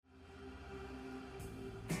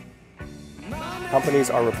Companies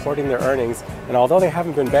are reporting their earnings, and although they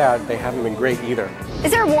haven't been bad, they haven't been great either.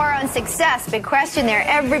 Is there a war on success? Big question there.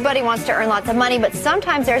 Everybody wants to earn lots of money, but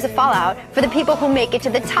sometimes there's a fallout for the people who make it to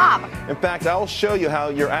the top. In fact, I'll show you how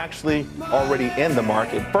you're actually already in the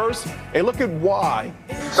market. First, a look at why.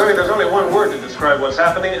 Sonny, there's only one word to describe what's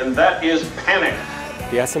happening, and that is panic.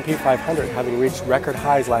 The S&P 500, having reached record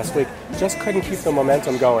highs last week, just couldn't keep the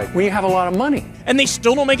momentum going. We have a lot of money. And they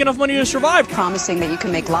still don't make enough money to survive. Promising that you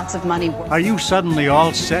can make lots of money. Are you suddenly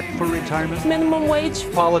all set for retirement? Minimum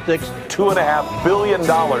wage. Politics, $2.5 billion.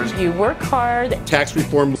 You work hard. Tax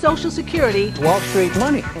reform. Social Security. Wall Street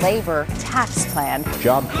money. Labor tax plan.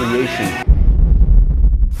 Job creation.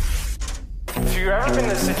 If you've ever been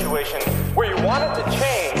in a situation where you wanted to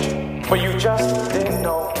change, but you just didn't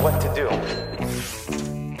know what to do.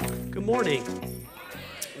 Good morning.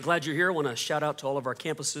 I'm glad you're here. I want to shout out to all of our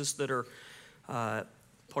campuses that are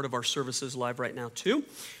part of our services live right now too.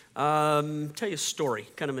 Tell you a story,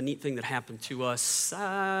 kind of a neat thing that happened to us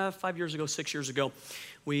 5 years ago, 6 years ago.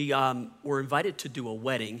 We were invited to do a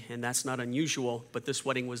wedding, and that's not unusual, but this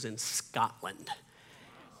wedding was in Scotland.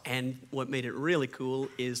 And what made it really cool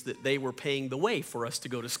is that they were paying the way for us to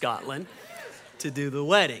go to Scotland to do the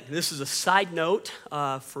wedding. This is a side note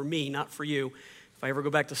for me, not for you. If I ever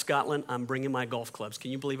go back to Scotland, I'm bringing my golf clubs.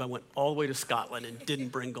 Can you believe I went all the way to Scotland and didn't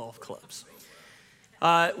bring golf clubs?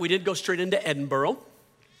 We did go straight into Edinburgh.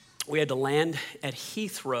 We had to land at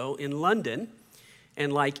Heathrow in London.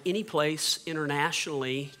 And like any place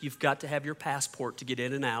internationally, you've got to have your passport to get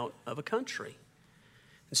in and out of a country.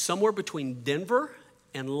 And somewhere between Denver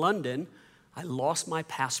and London, I lost my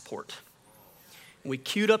passport. We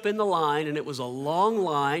queued up in the line, and it was a long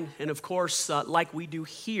line. And of course, like we do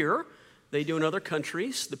here, they do in other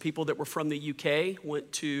countries. The people that were from the UK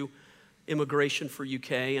went to immigration for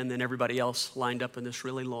UK, and then everybody else lined up in this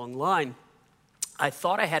really long line. I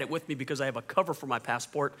thought I had it with me because I have a cover for my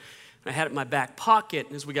passport, and I had it in my back pocket.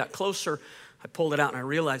 And as we got closer, I pulled it out, and I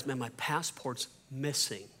realized, man, my passport's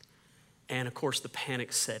missing. And of course, the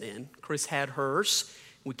panic set in. Chris had hers.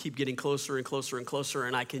 We keep getting closer and closer and closer,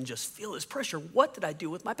 and I can just feel this pressure. What did I do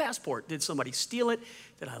with my passport? Did somebody steal it?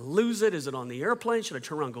 Did I lose it? Is it on the airplane? Should I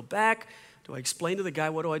turn around and go back? Do I explain to the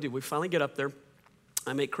guy? What do I do? We finally get up there.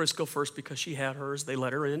 I make Chris go first because she had hers. They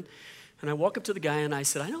let her in. And I walk up to the guy, and I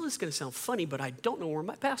said, I know this is going to sound funny, but I don't know where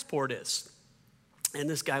my passport is. And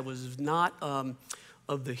this guy was not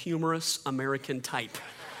of the humorous American type.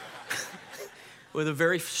 With a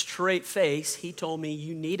very straight face, he told me,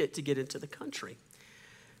 you need it to get into the country.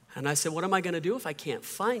 And I said, what am I going to do if I can't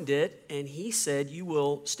find it? And he said, you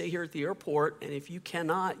will stay here at the airport, and if you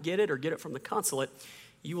cannot get it or get it from the consulate,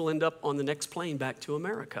 you will end up on the next plane back to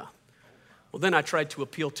America. Well, then I tried to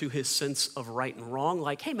appeal to his sense of right and wrong,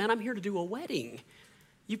 like, hey, man, I'm here to do a wedding.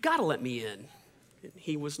 You've got to let me in. And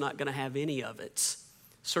he was not going to have any of it.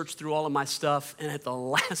 Searched through all of my stuff, and at the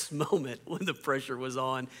last moment, when the pressure was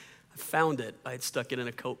on, I found it. I had stuck it in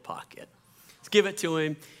a coat pocket. Let's give it to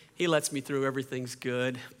him. He lets me through. Everything's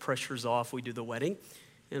good. Pressure's off. We do the wedding,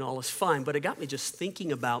 and all is fine. But it got me just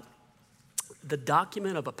thinking about the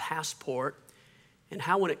document of a passport and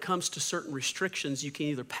how when it comes to certain restrictions, you can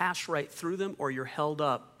either pass right through them or you're held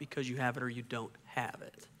up because you have it or you don't have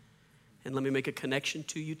it. And let me make a connection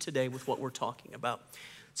to you today with what we're talking about.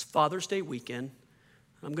 It's Father's Day weekend.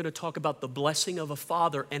 I'm going to talk about the blessing of a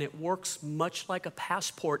father, and it works much like a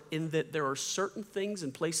passport in that there are certain things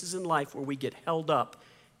and places in life where we get held up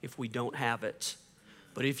if we don't have it.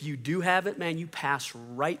 But if you do have it, man, you pass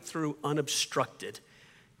right through unobstructed.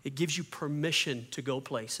 It gives you permission to go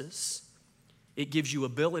places. It gives you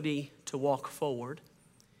ability to walk forward.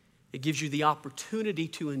 It gives you the opportunity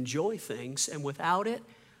to enjoy things. And without it,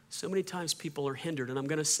 so many times people are hindered. And I'm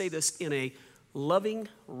going to say this in a loving,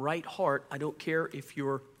 right heart. I don't care if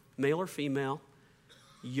you're male or female,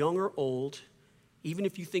 young or old. Even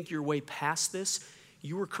if you think you're way past this,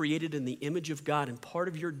 you were created in the image of God, and part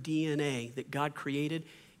of your DNA that God created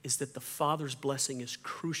is that the Father's blessing is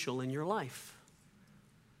crucial in your life.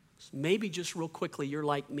 So maybe just real quickly, you're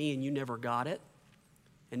like me and you never got it.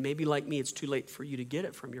 And maybe like me, it's too late for you to get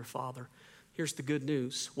it from your father. Here's the good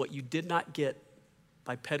news. What you did not get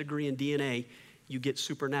by pedigree and DNA, you get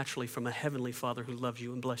supernaturally from a heavenly Father who loves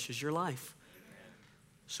you and blesses your life.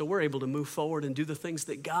 So we're able to move forward and do the things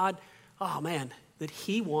that God, that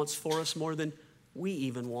He wants for us more than we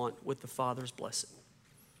even want with the Father's blessing.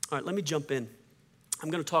 All right, let me jump in. I'm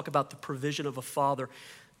going to talk about the provision of a father.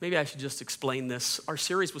 Maybe I should just explain this. Our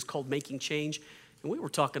series was called Making Change, and we were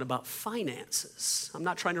talking about finances. I'm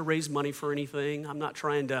not trying to raise money for anything. I'm not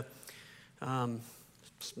trying to,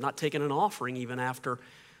 not taking an offering even after.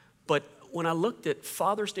 But when I looked at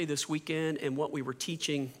Father's Day this weekend and what we were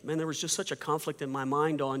teaching, man, there was just such a conflict in my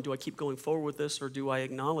mind on, do I keep going forward with this or do I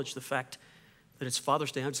acknowledge the fact that it's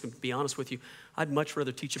Father's Day? I'm just going to be honest with you. I'd much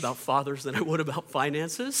rather teach about fathers than I would about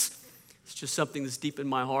finances. It's just something that's deep in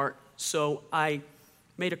my heart. So I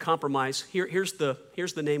made a compromise. Here's the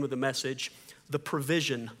name of the message, The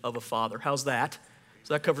Provision of a Father. How's that?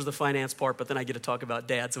 So that covers the finance part, but then I get to talk about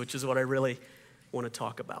dads, which is what I really want to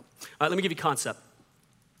talk about. All right, let me give you a concept.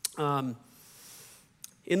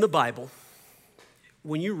 In the Bible,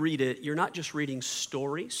 when you read it, you're not just reading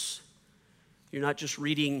stories. You're not just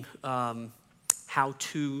reading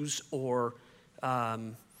how-tos or a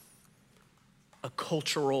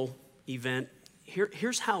cultural event.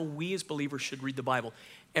 Here's how we as believers should read the Bible.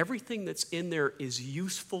 Everything that's in there is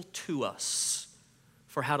useful to us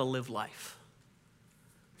for how to live life,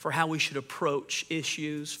 for how we should approach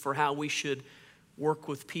issues, for how we should work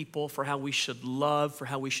with people, for how we should love, for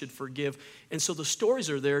how we should forgive. And so the stories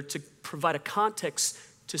are there to provide a context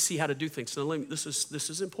to see how to do things. So this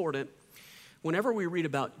is important. Whenever we read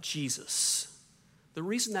about Jesus, the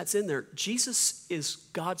reason that's in there, Jesus is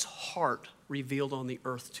God's heart revealed on the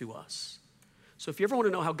earth to us. So if you ever want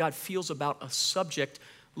to know how God feels about a subject,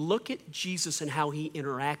 look at Jesus and how he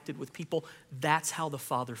interacted with people. That's how the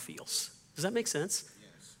Father feels. Does that make sense?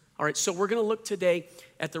 Yes. All right, so we're going to look today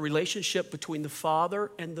at the relationship between the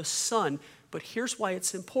Father and the Son, but here's why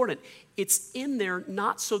it's important. It's in there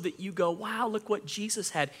not so that you go, wow, look what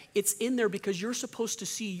Jesus had. It's in there because you're supposed to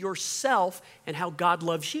see yourself and how God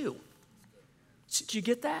loves you. Did you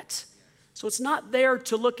get that? So it's not there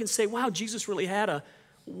to look and say, wow, Jesus really had a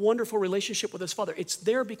wonderful relationship with his Father. It's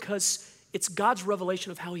there because it's God's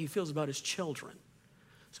revelation of how he feels about his children.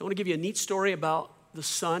 So I want to give you a neat story about the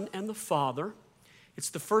Son and the Father.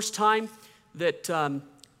 It's the first time that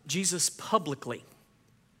Jesus publicly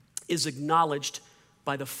is acknowledged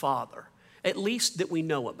by the Father, at least that we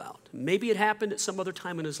know about. Maybe it happened at some other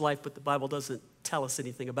time in his life, but the Bible doesn't tell us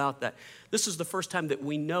anything about that. This is the first time that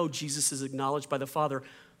we know Jesus is acknowledged by the Father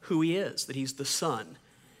who he is, that he's the Son.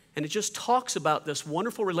 And it just talks about this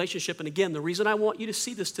wonderful relationship. And again, the reason I want you to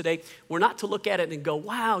see this today, we're not to look at it and go,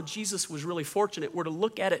 wow, Jesus was really fortunate. We're to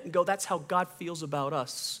look at it and go, that's how God feels about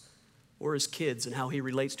us. We're his kids and how he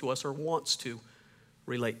relates to us or wants to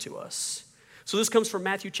relate to us. So this comes from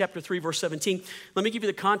Matthew chapter 3, verse 17. Let me give you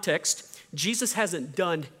the context. Jesus hasn't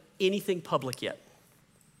done anything public yet.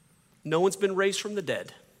 No one's been raised from the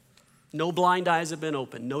dead. No blind eyes have been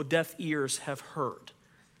opened. No deaf ears have heard.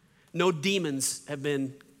 No demons have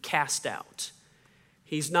been cast out.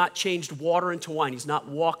 He's not changed water into wine. He's not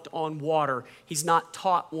walked on water. He's not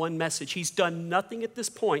taught one message. He's done nothing at this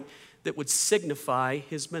point that would signify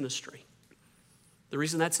his ministry. The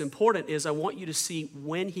reason that's important is I want you to see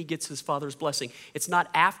when he gets his Father's blessing. It's not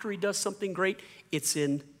after he does something great. It's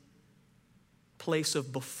in place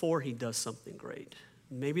of before he does something great.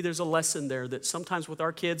 Maybe there's a lesson there that sometimes with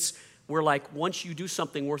our kids, we're like, once you do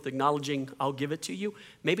something worth acknowledging, I'll give it to you.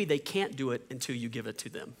 Maybe they can't do it until you give it to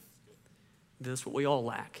them. That's what we all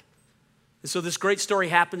lack. And so this great story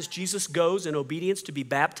happens. Jesus goes in obedience to be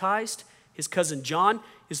baptized. His cousin John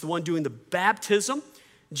is the one doing the baptism.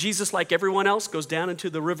 Jesus, like everyone else, goes down into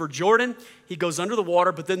the river Jordan. He goes under the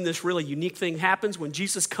water, but then this really unique thing happens. When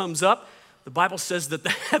Jesus comes up, the Bible says that the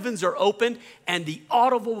heavens are opened and the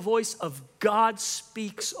audible voice of God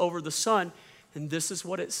speaks over the Son. And this is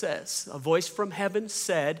what it says. A voice from heaven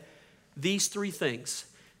said these three things.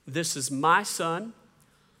 This is my Son,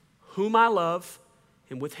 whom I love,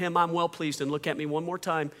 and with him I'm well pleased. And look at me one more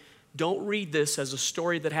time. Don't read this as a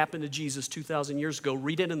story that happened to Jesus 2,000 years ago.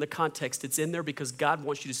 Read it in the context. It's in there because God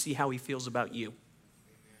wants you to see how he feels about you.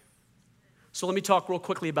 So let me talk real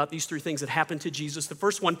quickly about these three things that happened to Jesus. The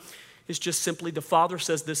first one is just simply the Father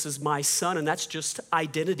says, this is my Son, and that's just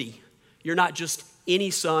identity. You're not just any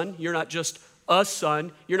son. You're not just a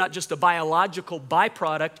son. You're not just a biological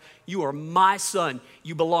byproduct. You are my son.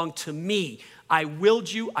 You belong to me. I willed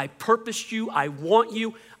you. I purposed you. I want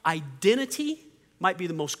you. Identity might be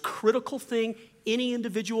the most critical thing any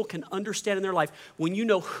individual can understand in their life. When you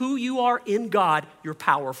know who you are in God, you're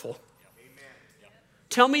powerful.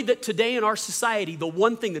 Tell me that today in our society, the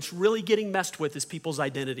one thing that's really getting messed with is people's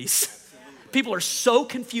identities. People are so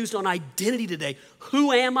confused on identity today.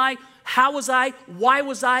 Who am I? How was I? Why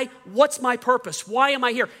was I? What's my purpose? Why am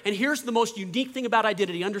I here? And here's the most unique thing about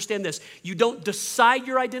identity. Understand this. You don't decide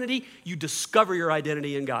your identity. You discover your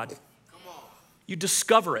identity in God. You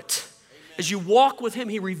discover it. As you walk with him,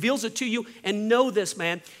 he reveals it to you. And know this,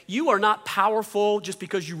 man, you are not powerful just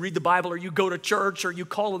because you read the Bible or you go to church or you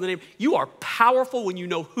call on the name. You are powerful when you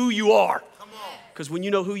know who you are. Because when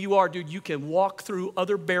you know who you are, dude, you can walk through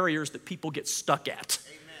other barriers that people get stuck at.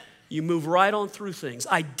 Amen. You move right on through things.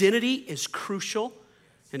 Identity is crucial.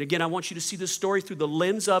 And again, I want you to see this story through the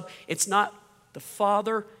lens of it's not the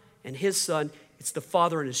father and his son, it's the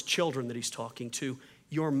father and his children that he's talking to.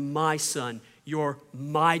 You're my son. You're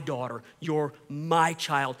my daughter. You're my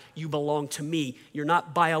child. You belong to me. You're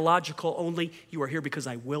not biological only. You are here because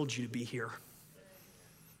I willed you to be here.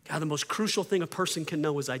 God, the most crucial thing a person can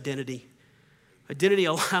know is identity. Identity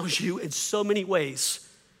allows you in so many ways.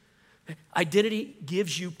 Identity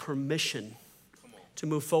gives you permission to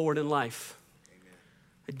move forward in life.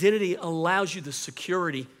 Identity allows you the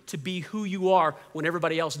security to be who you are when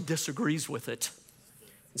everybody else disagrees with it.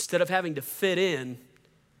 Instead of having to fit in,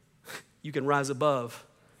 you can rise above.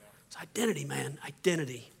 It's identity, man,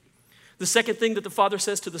 identity. The second thing that the Father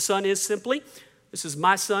says to the Son is simply, this is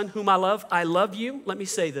my Son whom I love. I love you. Let me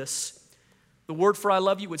say this. The word for I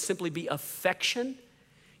love you would simply be affection.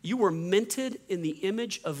 You were minted in the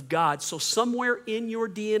image of God. So somewhere in your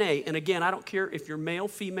DNA, and again, I don't care if you're male,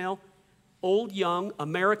 female, old, young,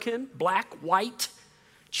 American, black, white,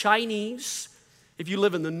 Chinese, if you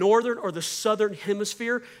live in the northern or the southern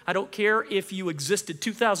hemisphere, I don't care if you existed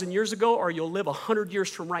 2,000 years ago or you'll live 100 years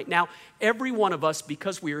from right now. Every one of us,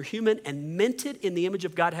 because we are human and minted in the image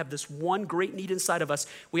of God, have this one great need inside of us.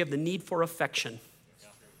 We have the need for affection.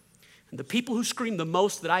 And the people who scream the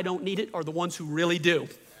most that I don't need it are the ones who really do.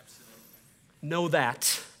 Know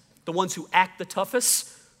that. The ones who act the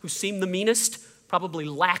toughest, who seem the meanest, probably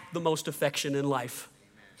lack the most affection in life.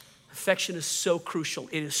 Affection is so crucial.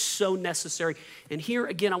 It is so necessary. And here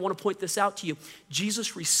again, I want to point this out to you.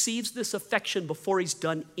 Jesus receives this affection before he's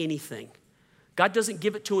done anything. God doesn't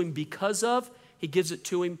give it to him because of, he gives it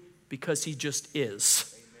to him because he just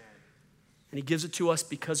is. And he gives it to us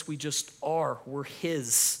because we just are. We're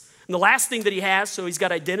his. And the last thing that he has, so he's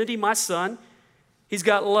got identity, my son. He's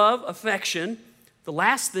got love, affection. The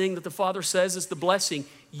last thing that the Father says is the blessing.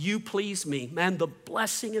 You please me. Man, the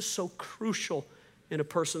blessing is so crucial in a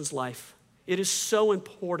person's life. It is so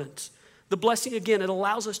important. The blessing, again, it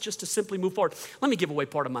allows us just to simply move forward. Let me give away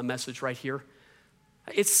part of my message right here.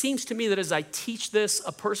 It seems to me that as I teach this,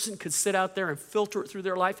 a person could sit out there and filter it through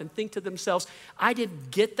their life and think to themselves, I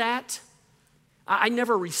didn't get that. I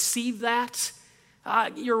never received that.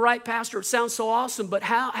 You're right, Pastor, it sounds so awesome, but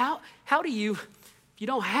how do you, if you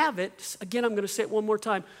don't have it, again, I'm going to say it one more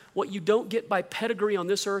time, what you don't get by pedigree on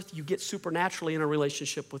this earth, you get supernaturally in a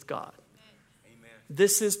relationship with God.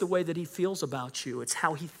 This is the way that he feels about you. It's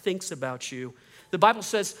how he thinks about you. The Bible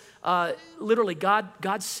says, literally,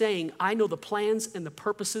 God's saying, I know the plans and the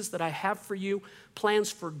purposes that I have for you, plans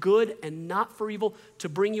for good and not for evil, to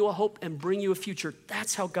bring you a hope and bring you a future.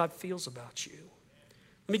 That's how God feels about you.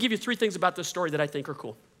 Let me give you 3 things about this story that I think are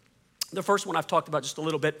cool. The first one I've talked about just a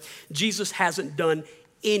little bit. Jesus hasn't done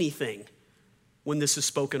anything when this is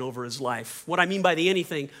spoken over his life. What I mean by the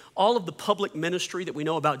anything, all of the public ministry that we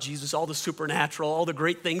know about Jesus, all the supernatural, all the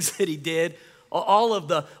great things that he did, all of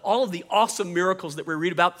the awesome miracles that we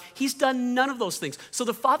read about, he's done none of those things. So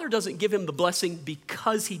the Father doesn't give him the blessing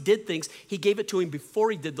because he did things. He gave it to him before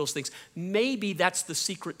he did those things. Maybe that's the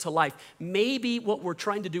secret to life. Maybe what we're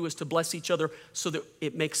trying to do is to bless each other so that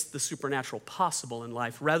it makes the supernatural possible in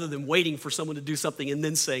life rather than waiting for someone to do something and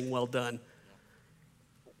then saying, well done.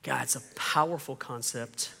 God, it's a powerful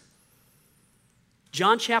concept.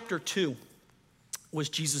 John chapter 2 was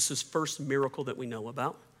Jesus' first miracle that we know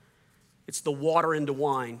about. It's the water into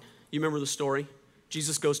wine. You remember the story?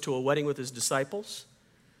 Jesus goes to a wedding with his disciples,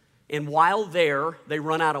 and while there, they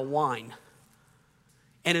run out of wine.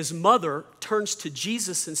 And his mother turns to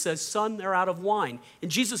Jesus and says, son, they're out of wine. And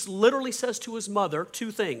Jesus literally says to his mother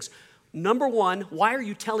 2 things. Number 1, why are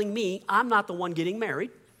you telling me I'm not the one getting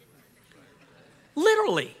married?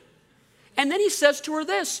 Literally. And then he says to her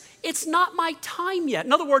this, it's not my time yet.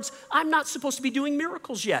 In other words, I'm not supposed to be doing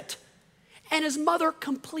miracles yet. And his mother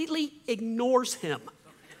completely ignores him.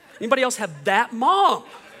 Anybody else have that mom?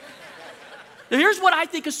 Now here's what I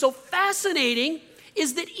think is so fascinating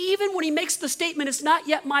is that even when he makes the statement, it's not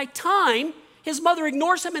yet my time, his mother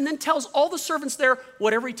ignores him and then tells all the servants there,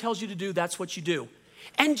 whatever he tells you to do, that's what you do.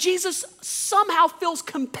 And Jesus somehow feels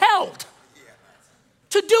compelled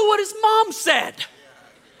to do what his mom said.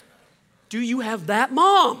 Do you have that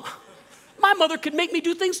mom? My mother could make me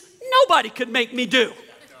do things nobody could make me do.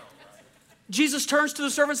 Jesus turns to the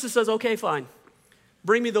servants and says, okay, fine.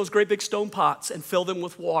 Bring me those great big stone pots and fill them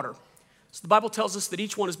with water. So the Bible tells us that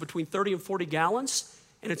each one is between 30 and 40 gallons,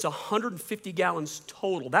 and it's 150 gallons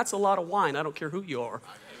total. That's a lot of wine. I don't care who you are.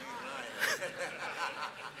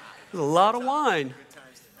 There's a lot of wine.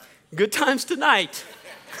 Good times tonight.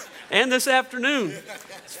 And this afternoon.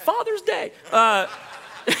 It's Father's Day. I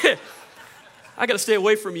got to stay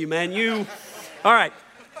away from you, man. All right.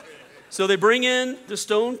 So they bring in the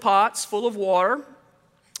stone pots full of water.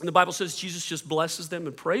 And the Bible says Jesus just blesses them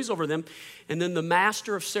and prays over them. And then the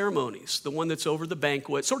master of ceremonies, the one that's over the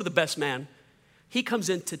banquet, sort of the best man, he comes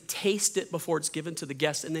in to taste it before it's given to the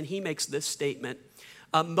guests. And then he makes this statement.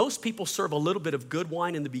 Most people serve a little bit of good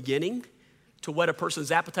wine in the beginning to whet a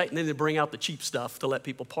person's appetite, and then they bring out the cheap stuff to let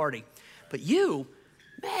people party. But you,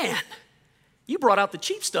 man, you brought out the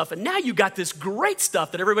cheap stuff, and now you got this great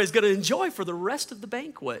stuff that everybody's going to enjoy for the rest of the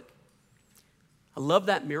banquet. I love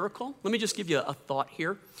that miracle. Let me just give you a thought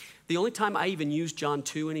here. The only time I even use John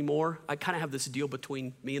 2 anymore, I kind of have this deal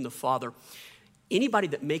between me and the Father. Anybody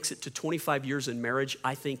that makes it to 25 years in marriage,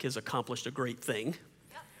 I think has accomplished a great thing.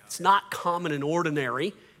 It's not common and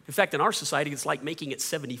ordinary. In fact, in our society, it's like making it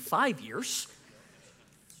 75 years.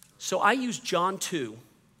 So I use John 2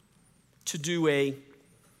 to do a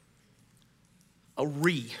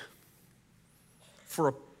for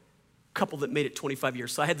a couple that made it 25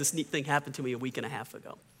 years. So I had this neat thing happen to me a week and a half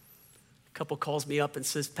ago. A couple calls me up and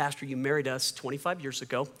says, Pastor, you married us 25 years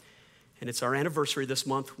ago, and it's our anniversary this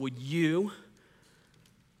month. Would you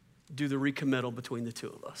do the recommittal between the two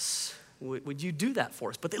of us? Would you do that for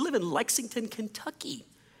us? But they live in Lexington, Kentucky.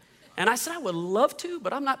 And I said, I would love to,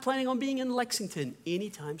 but I'm not planning on being in Lexington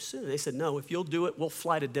anytime soon. They said, no, if you'll do it, we'll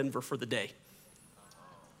fly to Denver for the day.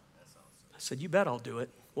 I said, you bet I'll do it.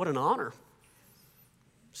 What an honor.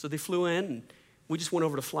 So they flew in, and we just went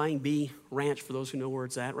over to Flying Bee Ranch, for those who know where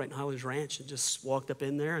it's at, right in Highlands Ranch, and just walked up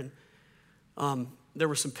in there. And there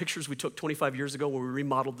were some pictures we took 25 years ago where we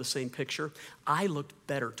remodeled the same picture. I looked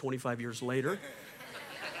better 25 years later.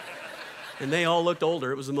 And they all looked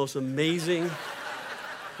older. It was the most amazing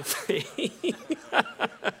thing.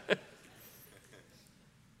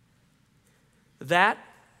 That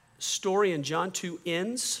story in John 2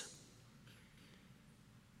 ends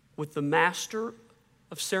with the master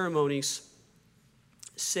of ceremonies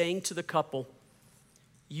saying to the couple,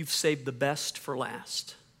 you've saved the best for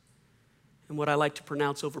last. And what I like to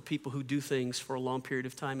pronounce over people who do things for a long period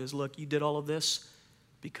of time is, look, you did all of this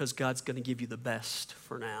because God's going to give you the best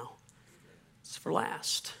for now. It's for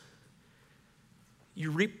last.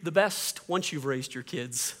 You reap the best once you've raised your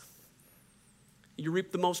kids. You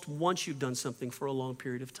reap the most once you've done something for a long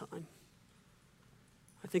period of time.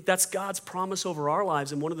 I think that's God's promise over our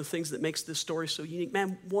lives, and one of the things that makes this story so unique.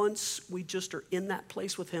 Man, once we just are in that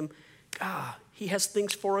place with him, God, he has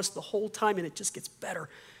things for us the whole time, and it just gets better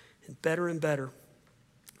and better and better.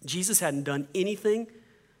 Jesus hadn't done anything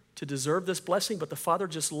to deserve this blessing, but the Father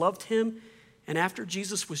just loved him. And after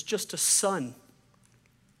Jesus was just a son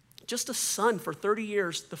for 30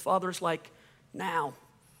 years, the Father's like, now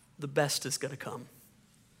the best is going to come.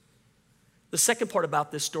 The second part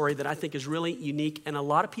about this story that I think is really unique, and a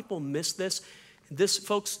lot of people miss this. This,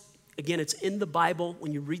 folks, again, it's in the Bible.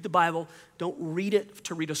 When you read the Bible, don't read it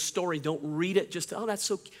to read a story. Don't read it just, oh, that's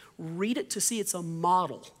so cute. Read it to see it's a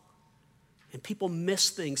model. And people miss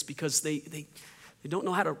things because they don't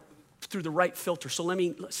know how to, through the right filter. So let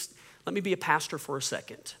me be a pastor for a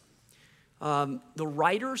second. The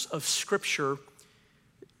writers of Scripture,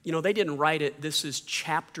 they didn't write it. This is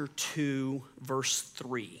chapter 2, verse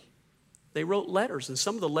 3. They wrote letters, and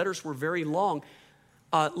some of the letters were very long.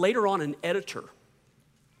 Later on, an editor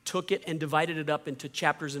took it and divided it up into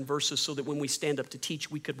chapters and verses so that when we stand up to teach,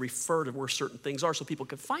 we could refer to where certain things are so people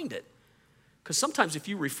could find it. Because sometimes if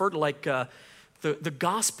you refer to like the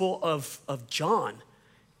Gospel of John,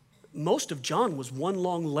 most of John was one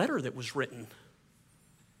long letter that was written.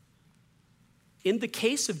 In the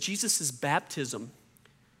case of Jesus' baptism,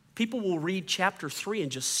 people will read chapter 3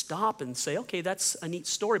 and just stop and say, okay, that's a neat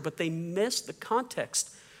story, but they miss the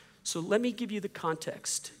context. So let me give you the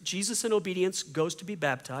context. Jesus in obedience goes to be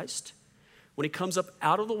baptized. When he comes up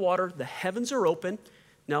out of the water, the heavens are open.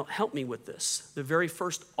 Now help me with this. The very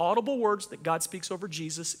first audible words that God speaks over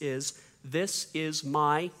Jesus is, this is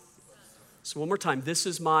my, so one more time, this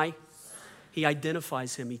is my, he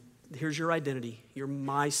identifies him. Here's your identity. You're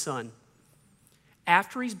my son.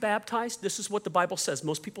 After he's baptized, this is what the Bible says.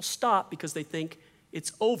 Most people stop because they think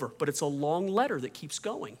it's over, but it's a long letter that keeps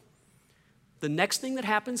going. The next thing that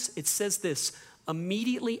happens, it says this,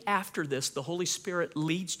 immediately after this, the Holy Spirit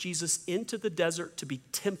leads Jesus into the desert to be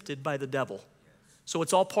tempted by the devil. So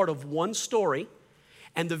it's all part of one story.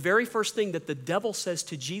 And the very first thing that the devil says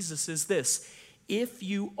to Jesus is this, if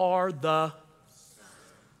you are the...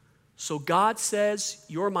 So God says,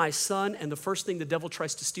 you're my son, and the first thing the devil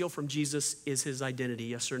tries to steal from Jesus is his identity,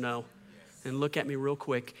 yes or no? Yes. And look at me real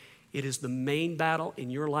quick. It is the main battle in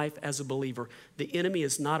your life as a believer. The enemy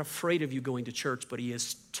is not afraid of you going to church, but he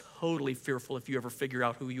is totally fearful if you ever figure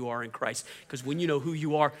out who you are in Christ. Because when you know who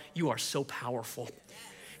you are so powerful.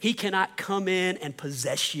 He cannot come in and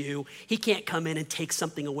possess you. He can't come in and take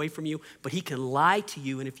something away from you, but he can lie to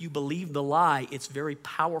you. And if you believe the lie, it's very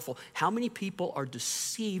powerful. How many people are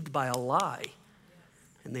deceived by a lie?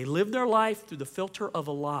 And they live their life through the filter of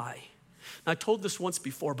a lie. Now, I told this once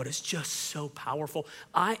before, but it's just so powerful.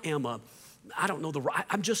 I'm a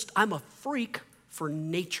freak for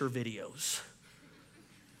nature videos.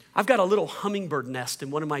 I've got a little hummingbird nest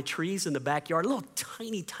in one of my trees in the backyard, a little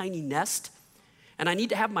tiny, tiny nest. And I need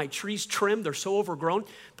to have my trees trimmed. They're so overgrown,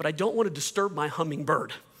 but I don't want to disturb my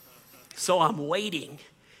hummingbird. So I'm waiting.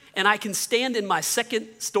 And I can stand in my second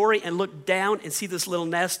story and look down and see this little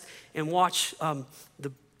nest and watch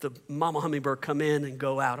the mama hummingbird come in and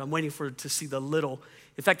go out. I'm waiting for it to see the little.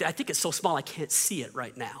 In fact, I think it's so small I can't see it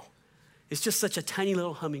right now. It's just such a tiny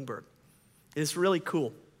little hummingbird. It's really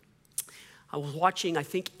cool. I was watching, I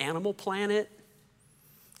think, Animal Planet,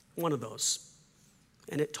 one of those.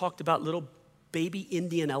 And it talked about little baby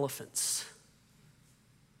Indian elephants.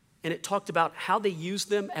 And it talked about how they use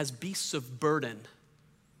them as beasts of burden.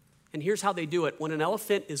 And here's how they do it. When an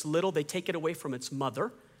elephant is little, they take it away from its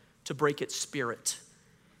mother to break its spirit.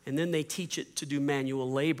 And then they teach it to do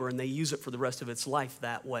manual labor, and they use it for the rest of its life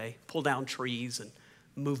that way. Pull down trees and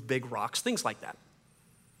move big rocks, things like that.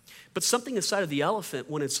 But something inside of the elephant,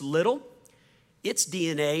 when it's little, its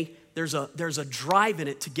DNA, there's a drive in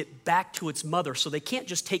it to get back to its mother. So they can't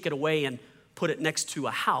just take it away and put it next to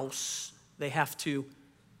a house. They have to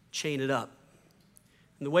chain it up.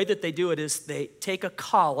 And the way that they do it is they take a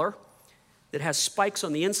collar that has spikes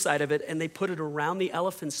on the inside of it, and they put it around the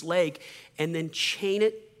elephant's leg and then chain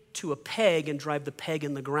it to a peg and drive the peg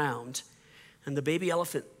in the ground. And the baby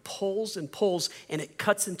elephant pulls and pulls, and it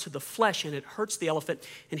cuts into the flesh, and it hurts the elephant.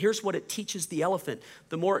 And here's what it teaches the elephant.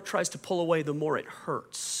 The more it tries to pull away, the more it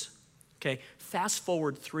hurts. Okay, fast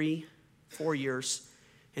forward 3-4 years,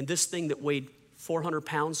 and this thing that weighed 400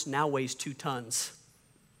 pounds now weighs 2 tons.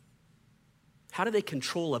 How do they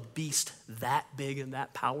control a beast that big and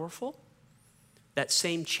that powerful? That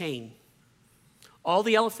same chain. All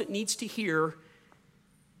the elephant needs to hear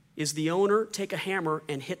is the owner take a hammer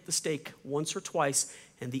and hit the stake once or twice,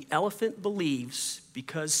 and the elephant believes,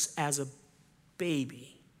 because as a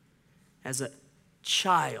baby, as a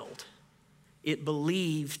child, it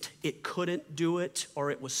believed it couldn't do it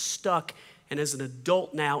or it was stuck, and as an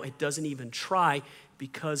adult now, it doesn't even try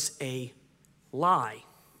because a lie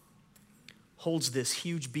holds this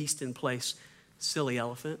huge beast in place. Silly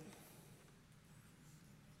elephant.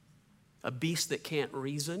 A beast that can't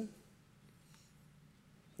reason.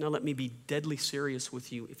 Now let me be deadly serious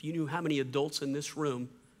with you. If you knew how many adults in this room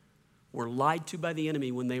were lied to by the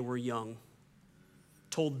enemy when they were young,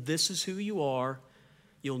 told this is who you are,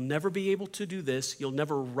 you'll never be able to do this, you'll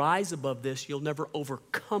never rise above this, you'll never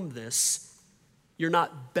overcome this, you're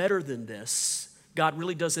not better than this, God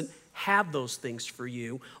really doesn't have those things for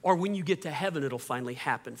you, or when you get to heaven, it'll finally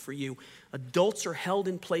happen for you. Adults are held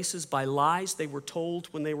in places by lies they were told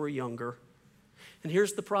when they were younger. And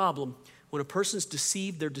here's the problem. When a person's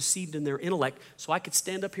deceived, they're deceived in their intellect. So I could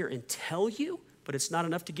stand up here and tell you, but it's not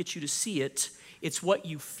enough to get you to see it. It's what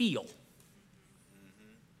you feel.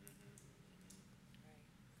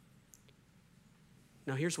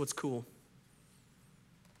 Now here's what's cool.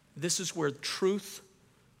 This is where truth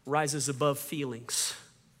rises above feelings.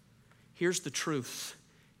 Here's the truth.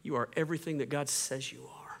 You are everything that God says you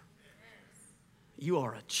are. You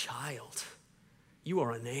are a child. You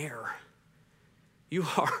are an heir. You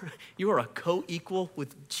are a co-equal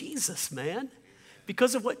with Jesus, man.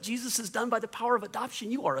 Because of what Jesus has done by the power of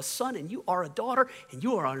adoption, you are a son and you are a daughter and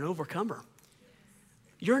you are an overcomer.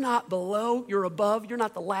 You're not below, you're above. You're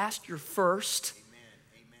not the last, you're first.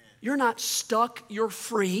 You're not stuck, you're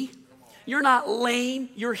free. You're not lame,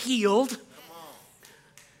 you're healed.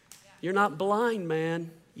 You're not blind,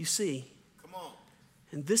 man, you see.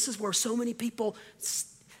 And this is where so many people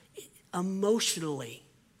emotionally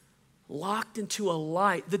locked into a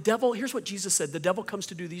lie. The devil, here's what Jesus said. The devil comes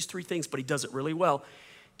to do these 3 things, but he does it really well.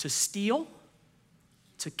 To steal,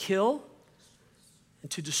 to kill,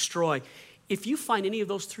 and to destroy. If you find any of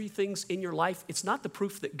those 3 things in your life, it's not the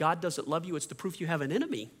proof that God doesn't love you, it's the proof you have an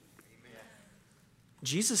enemy.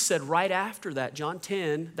 Jesus said right after that, John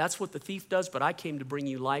 10, that's what the thief does, but I came to bring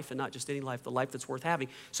you life, and not just any life, the life that's worth having.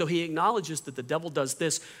 So he acknowledges that the devil does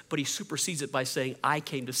this, but he supersedes it by saying, I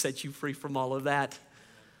came to set you free from all of that.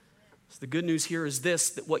 So the good news here is this,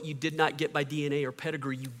 that what you did not get by DNA or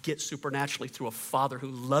pedigree, you get supernaturally through a Father who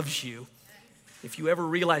loves you. If you ever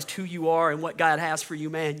realized who you are and what God has for you,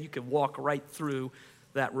 man, you could walk right through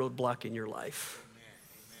that roadblock in your life.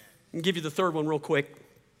 I'll give you the third one real quick.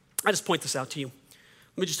 I just point this out to you.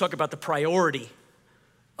 Let me just talk about the priority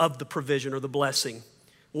of the provision or the blessing.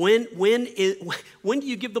 When do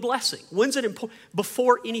you give the blessing? When's it important?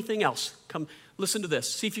 Before anything else. Come, listen to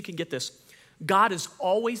this. See if you can get this. God is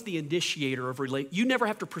always the initiator of relate. You never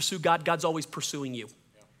have to pursue God. God's always pursuing you.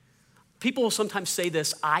 People will sometimes say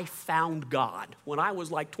this, I found God. When I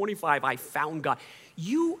was like 25, I found God.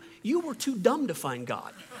 You were too dumb to find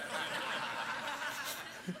God.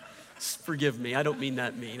 Forgive me, I don't mean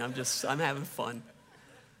that mean. I'm having fun.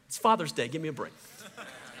 It's Father's Day, give me a break.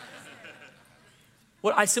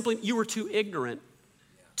 You were too ignorant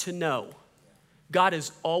to know. God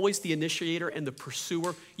is always the initiator and the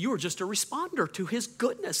pursuer. You are just a responder to his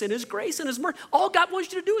goodness and his grace and his mercy. All God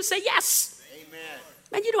wants you to do is say yes. Amen.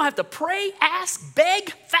 Man, you don't have to pray, ask,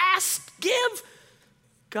 beg, fast, give.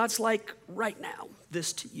 God's like, right now,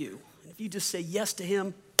 this to you. And if you just say yes to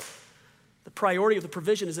him, the priority of the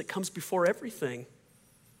provision is it comes before everything.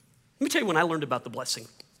 Let me tell you when I learned about the blessing.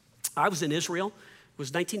 I was in Israel. It was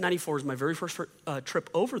 1994. It was my very first trip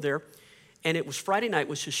over there. And it was Friday night,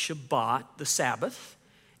 which is Shabbat, the Sabbath.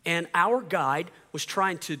 And our guide was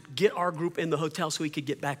trying to get our group in the hotel so he could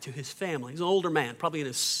get back to his family. He's an older man, probably in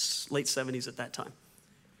his late 70s at that time.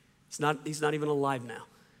 He's not even alive now.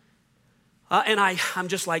 And I'm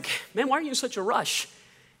just like, man, why are you in such a rush?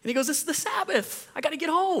 And he goes, this is the Sabbath. I got to get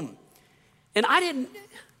home. And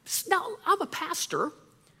now I'm a pastor.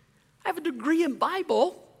 I have a degree in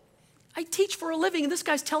Bible. I teach for a living, and this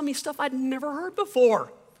guy's telling me stuff I'd never heard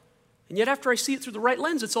before. And yet after I see it through the right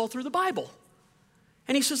lens, it's all through the Bible.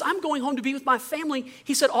 And he says, I'm going home to be with my family.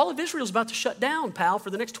 He said, all of Israel's about to shut down, pal, for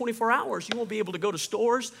the next 24 hours. You won't be able to go to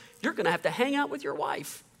stores. You're going to have to hang out with your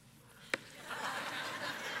wife.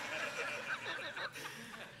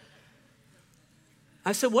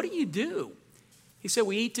 I said, what do you do? He said,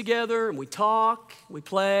 we eat together and we talk, we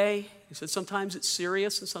play. He said, sometimes it's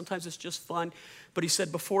serious and sometimes it's just fun. But he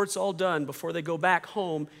said, before it's all done, before they go back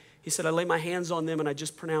home, he said, I lay my hands on them and I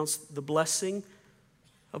just pronounce the blessing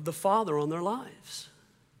of the Father on their lives.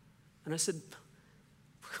 And I said,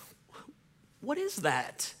 what is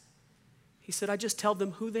that? He said, I just tell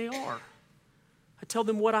them who they are. I tell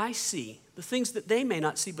them what I see, the things that they may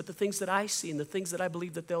not see, but the things that I see and the things that I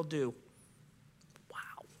believe that they'll do.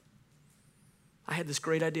 Wow. I had this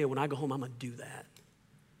great idea. When I go home, I'm going to do that.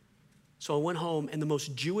 So I went home, and the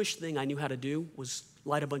most Jewish thing I knew how to do was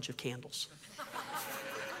light a bunch of candles.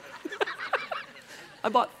 I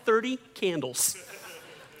bought 30 candles.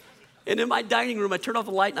 And in my dining room, I turned off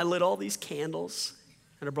the light and I lit all these candles.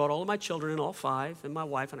 And I brought all of my children in, all 5, and my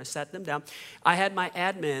wife, and I sat them down. I had my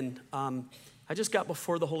admin, I just got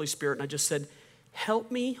before the Holy Spirit and I just said, help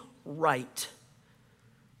me write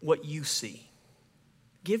what you see.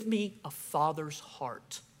 Give me a father's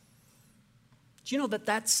heart. Do you know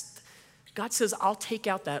that's, God says, I'll take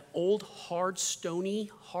out that old, hard, stony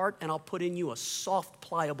heart and I'll put in you a soft,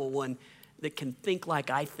 pliable one that can think like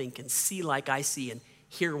I think and see like I see and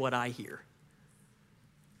hear what I hear.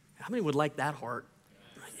 How many would like that heart?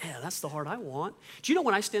 Yeah, that's the heart I want. Do you know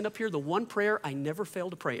when I stand up here, the one prayer I never fail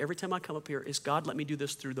to pray every time I come up here is, God, let me do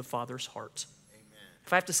this through the Father's heart. Amen.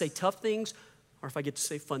 If I have to say tough things or if I get to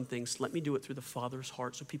say fun things, let me do it through the Father's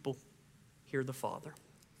heart so people hear the Father.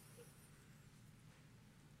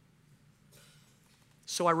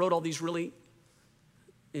 So I wrote all these really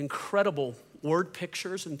incredible word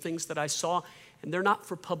pictures and things that I saw, and they're not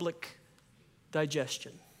for public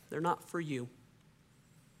digestion. They're not for you.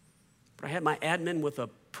 But I had my admin with a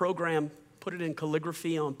program, put it in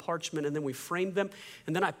calligraphy on parchment, and then we framed them,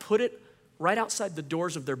 and then I put it right outside the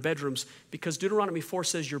doors of their bedrooms because Deuteronomy 4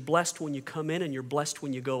 says you're blessed when you come in and you're blessed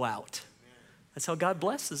when you go out. That's how God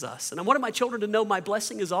blesses us. And I wanted my children to know my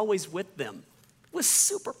blessing is always with them. It was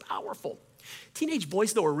super powerful. Teenage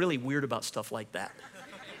boys, though, are really weird about stuff like that.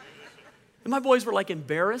 And my boys were like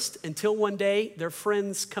embarrassed until one day their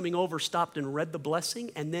friends coming over stopped and read the blessing,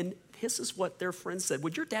 and then this is what their friends said,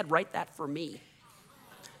 would your dad write that for me?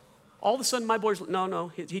 All of a sudden my boys, no,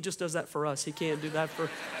 he just does that for us. He can't do that for...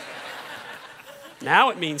 Now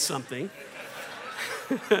it means something.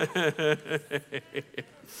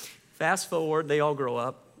 Fast forward, they all grow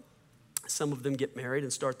up. Some of them get married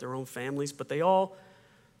and start their own families, but they all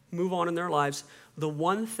move on in their lives. The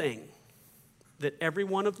one thing that every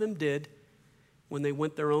one of them did when they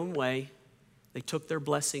went their own way, they took their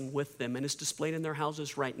blessing with them, and it's displayed in their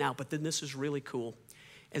houses right now. But then this is really cool.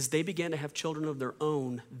 As they began to have children of their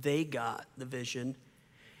own, they got the vision.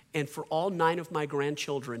 And for all 9 of my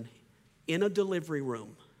grandchildren, in a delivery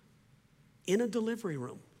room,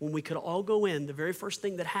 when we could all go in, the very first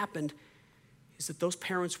thing that happened is that those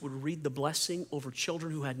parents would read the blessing over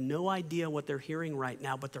children who had no idea what they're hearing right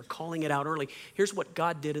now, but they're calling it out early. Here's what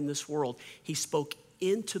God did in this world. He spoke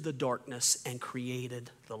into the darkness and created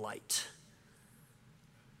the light.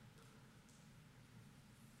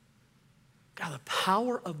 God, the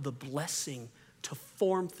power of the blessing to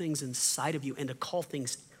form things inside of you and to call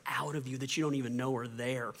things out of you that you don't even know are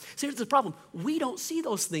there. See, here's the problem. We don't see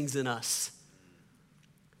those things in us,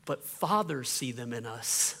 but fathers see them in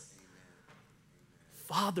us.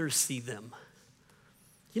 Fathers see them.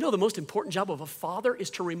 You know, the most important job of a father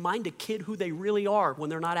is to remind a kid who they really are when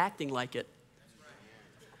they're not acting like it.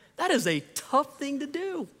 That is a tough thing to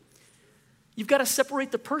do. You've got to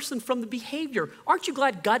separate the person from the behavior. Aren't you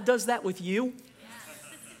glad God does that with you?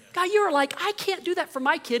 God, you're like, I can't do that for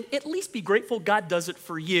my kid. At least be grateful God does it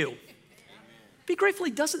for you. Be grateful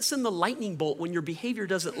he doesn't send the lightning bolt when your behavior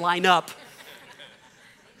doesn't line up.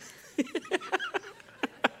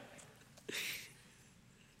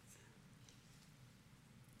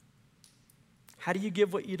 How do you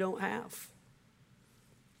give what you don't have?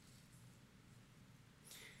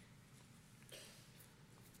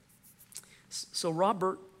 So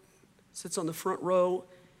Robert sits on the front row.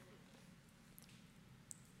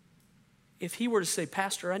 If he were to say,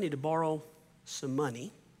 Pastor, I need to borrow some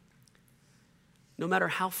money, no matter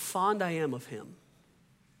how fond I am of him,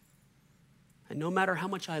 and no matter how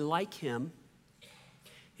much I like him,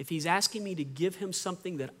 if he's asking me to give him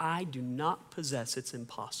something that I do not possess, it's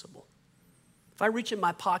impossible. If I reach in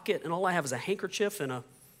my pocket and all I have is a handkerchief and a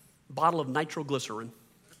bottle of nitroglycerin,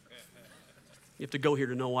 you have to go here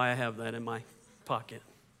to know why I have that in my pocket.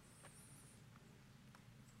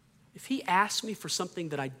 If he asks me for something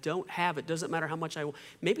that I don't have, it doesn't matter how much I want.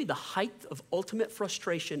 Maybe the height of ultimate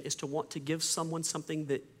frustration is to want to give someone something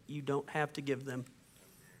that you don't have to give them.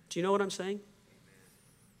 Do you know what I'm saying?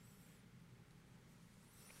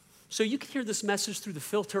 So you can hear this message through the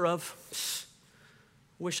filter of,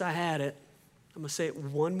 wish I had it. I'm going to say it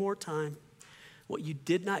one more time. What you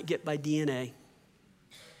did not get by DNA.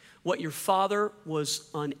 What your father was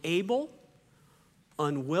unable,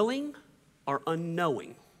 unwilling, or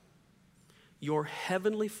unknowing. Your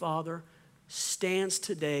heavenly Father stands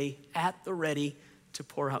today at the ready to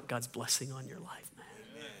pour out God's blessing on your life, man.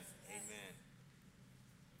 Amen. Amen.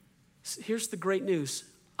 So here's the great news.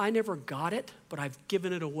 I never got it, but I've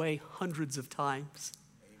given it away hundreds of times.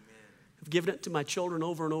 Amen. I've given it to my children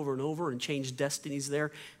over and over and over and changed destinies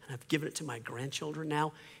there. And I've given it to my grandchildren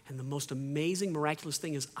now. And the most amazing, miraculous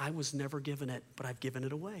thing is I was never given it, but I've given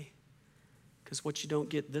it away. Because what you don't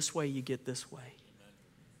get this way, you get this way.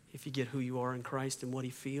 If you get who you are in Christ and what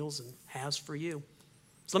he feels and has for you.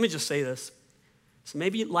 So let me just say this. So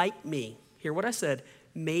maybe like me. Hear what I said.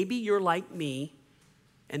 Maybe you're like me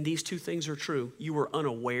and these two things are true. You were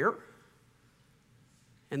unaware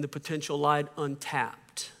and the potential lied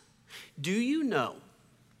untapped. Do you know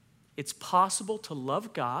it's possible to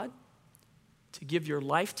love God, to give your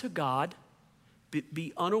life to God,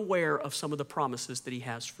 be unaware of some of the promises that he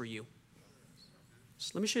has for you?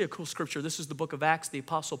 So let me show you a cool scripture. This is the book of Acts. The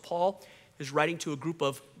Apostle Paul is writing to a group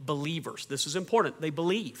of believers. This is important. They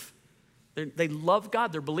believe. They love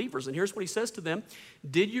God. They're believers. And here's what he says to them.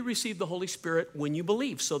 Did you receive the Holy Spirit when you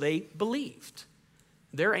believed? So they believed.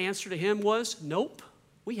 Their answer to him was, nope.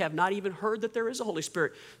 We have not even heard that there is a Holy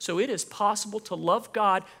Spirit. So it is possible to love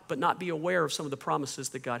God but not be aware of some of the promises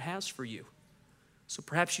that God has for you. So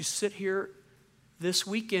perhaps you sit here this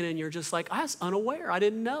weekend and you're just like, I was unaware. I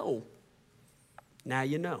didn't know. Now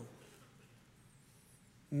you know.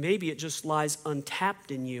 Maybe it just lies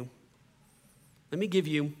untapped in you. Let me give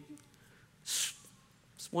you, it's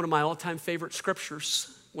one of my all-time favorite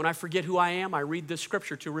scriptures. When I forget who I am, I read this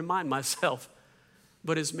scripture to remind myself.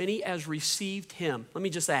 But as many as received him, let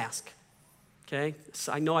me just ask, okay?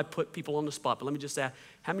 So I know I put people on the spot, but let me just ask,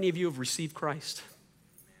 how many of you have received Christ?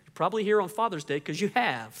 You're probably here on Father's Day because you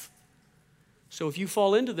have. So if you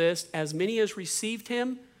fall into this, as many as received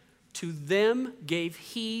him, to them gave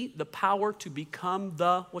he the power to become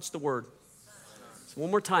the, what's the word? So one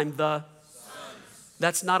more time, the.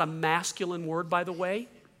 That's not a masculine word, by the way.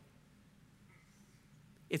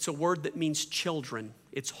 It's a word that means children.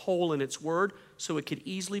 It's whole in its word, so it could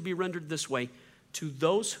easily be rendered this way. To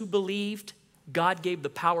those who believed, God gave the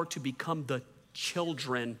power to become the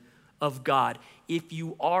children of God. If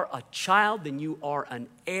you are a child, then you are an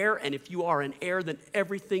heir. And if you are an heir, then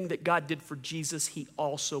everything that God did for Jesus, he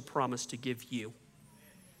also promised to give you.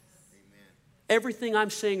 Amen. Everything I'm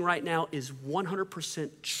saying right now is 100%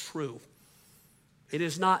 true. It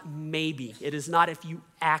is not maybe. It is not if you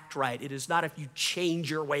act right. It is not if you change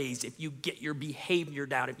your ways, if you get your behavior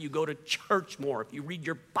down, if you go to church more, if you read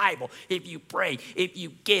your Bible, if you pray, if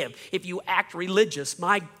you give, if you act religious.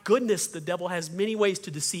 My goodness, the devil has many ways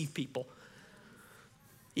to deceive people.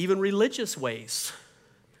 Even religious ways.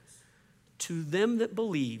 To them that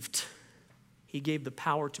believed, he gave the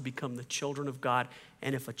power to become the children of God.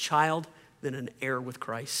 And if a child, then an heir with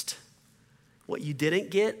Christ. What you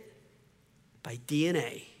didn't get by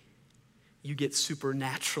DNA, you get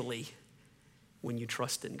supernaturally when you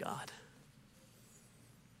trust in God.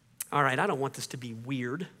 All right, I don't want this to be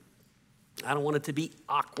weird. I don't want it to be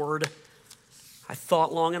awkward. I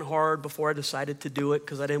thought long and hard before I decided to do it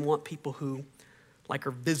because I didn't want people who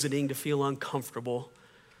are visiting to feel uncomfortable.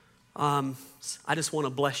 I just want to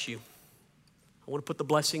bless you. I want to put the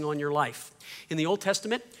blessing on your life. In the Old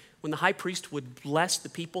Testament, when the high priest would bless the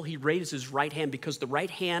people, he raised his right hand because the right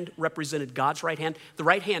hand represented God's right hand. The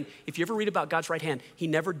right hand, if you ever read about God's right hand, he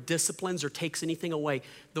never disciplines or takes anything away.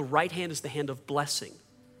 The right hand is the hand of blessing.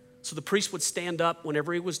 So the priest would stand up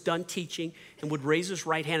whenever he was done teaching and would raise his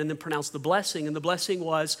right hand and then pronounce the blessing. And the blessing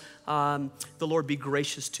was, the Lord be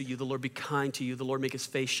gracious to you. The Lord be kind to you. The Lord make his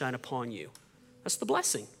face shine upon you. That's the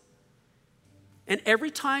blessing. And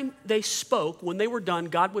every time they spoke, when they were done,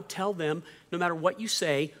 God would tell them, no matter what you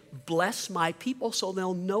say, bless my people so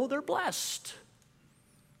they'll know they're blessed.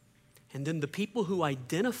 And then the people who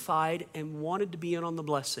identified and wanted to be in on the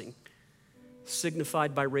blessing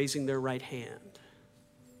signified by raising their right hand.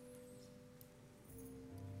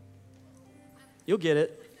 You'll get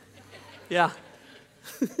it. Yeah.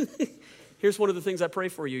 Here's one of the things I pray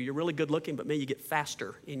for you. You're really good looking, but may you get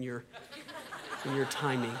faster in your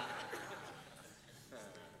timing.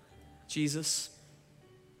 Jesus,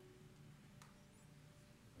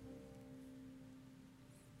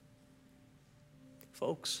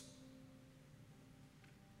 folks,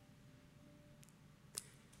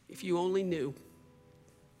 if you only knew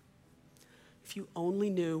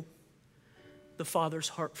the Father's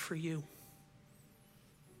heart for you,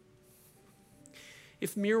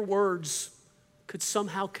 if mere words could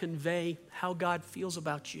somehow convey how God feels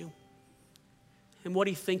about you and what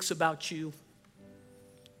he thinks about you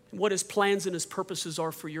and what his plans and his purposes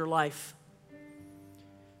are for your life.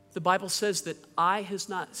 The Bible says that eye has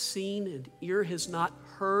not seen and ear has not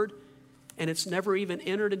heard, and it's never even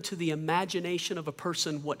entered into the imagination of a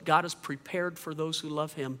person what God has prepared for those who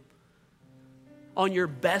love him. On your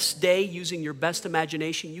best day, using your best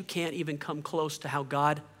imagination, you can't even come close to how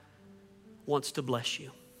God wants to bless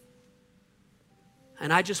you.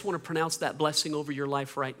 And I just want to pronounce that blessing over your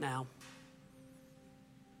life right now.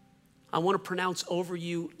 I want to pronounce over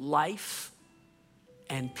you life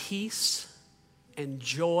and peace and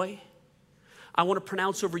joy. I want to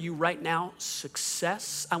pronounce over you right now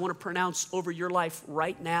success. I want to pronounce over your life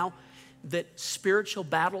right now that spiritual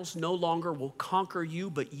battles no longer will conquer you,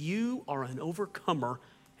 but you are an overcomer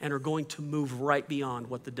and are going to move right beyond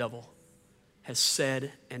what the devil has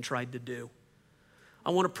said and tried to do. I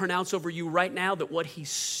want to pronounce over you right now that what he's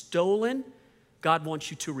stolen, God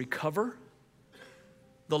wants you to recover.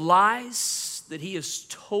 The lies that he has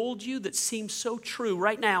told you that seem so true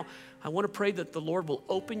right now, I want to pray that the Lord will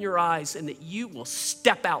open your eyes and that you will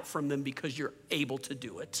step out from them because you're able to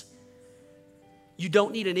do it. You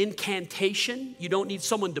don't need an incantation. You don't need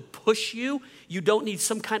someone to push you. You don't need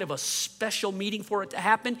some kind of a special meeting for it to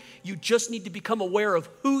happen. You just need to become aware of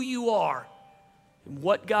who you are and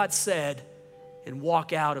what God said and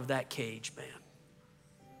walk out of that cage, man.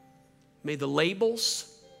 May the labels,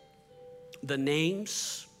 the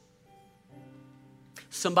names,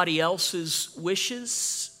 somebody else's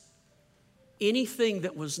wishes, anything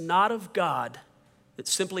that was not of God that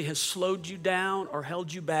simply has slowed you down or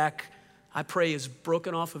held you back, I pray is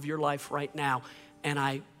broken off of your life right now. And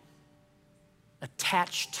I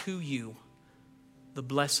attach to you the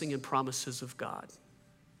blessing and promises of God.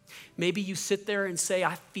 Maybe you sit there and say,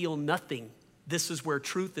 I feel nothing. This is where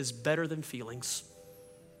truth is better than feelings.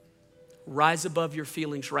 Rise above your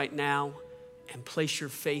feelings right now and place your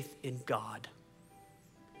faith in God.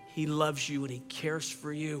 He loves you and he cares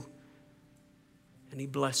for you and he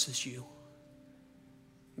blesses you.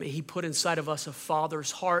 May he put inside of us a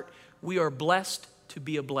father's heart. We are blessed to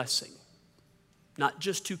be a blessing. Not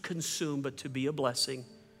just to consume, but to be a blessing.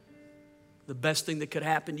 The best thing that could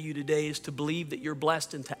happen to you today is to believe that you're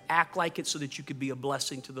blessed and to act like it so that you could be a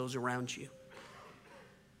blessing to those around you.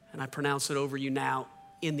 And I pronounce it over you now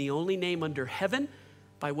in the only name under heaven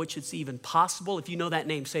by which it's even possible. If you know that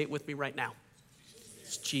name, say it with me right now.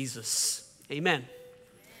 It's Jesus. Amen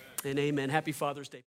and amen. Happy Father's Day.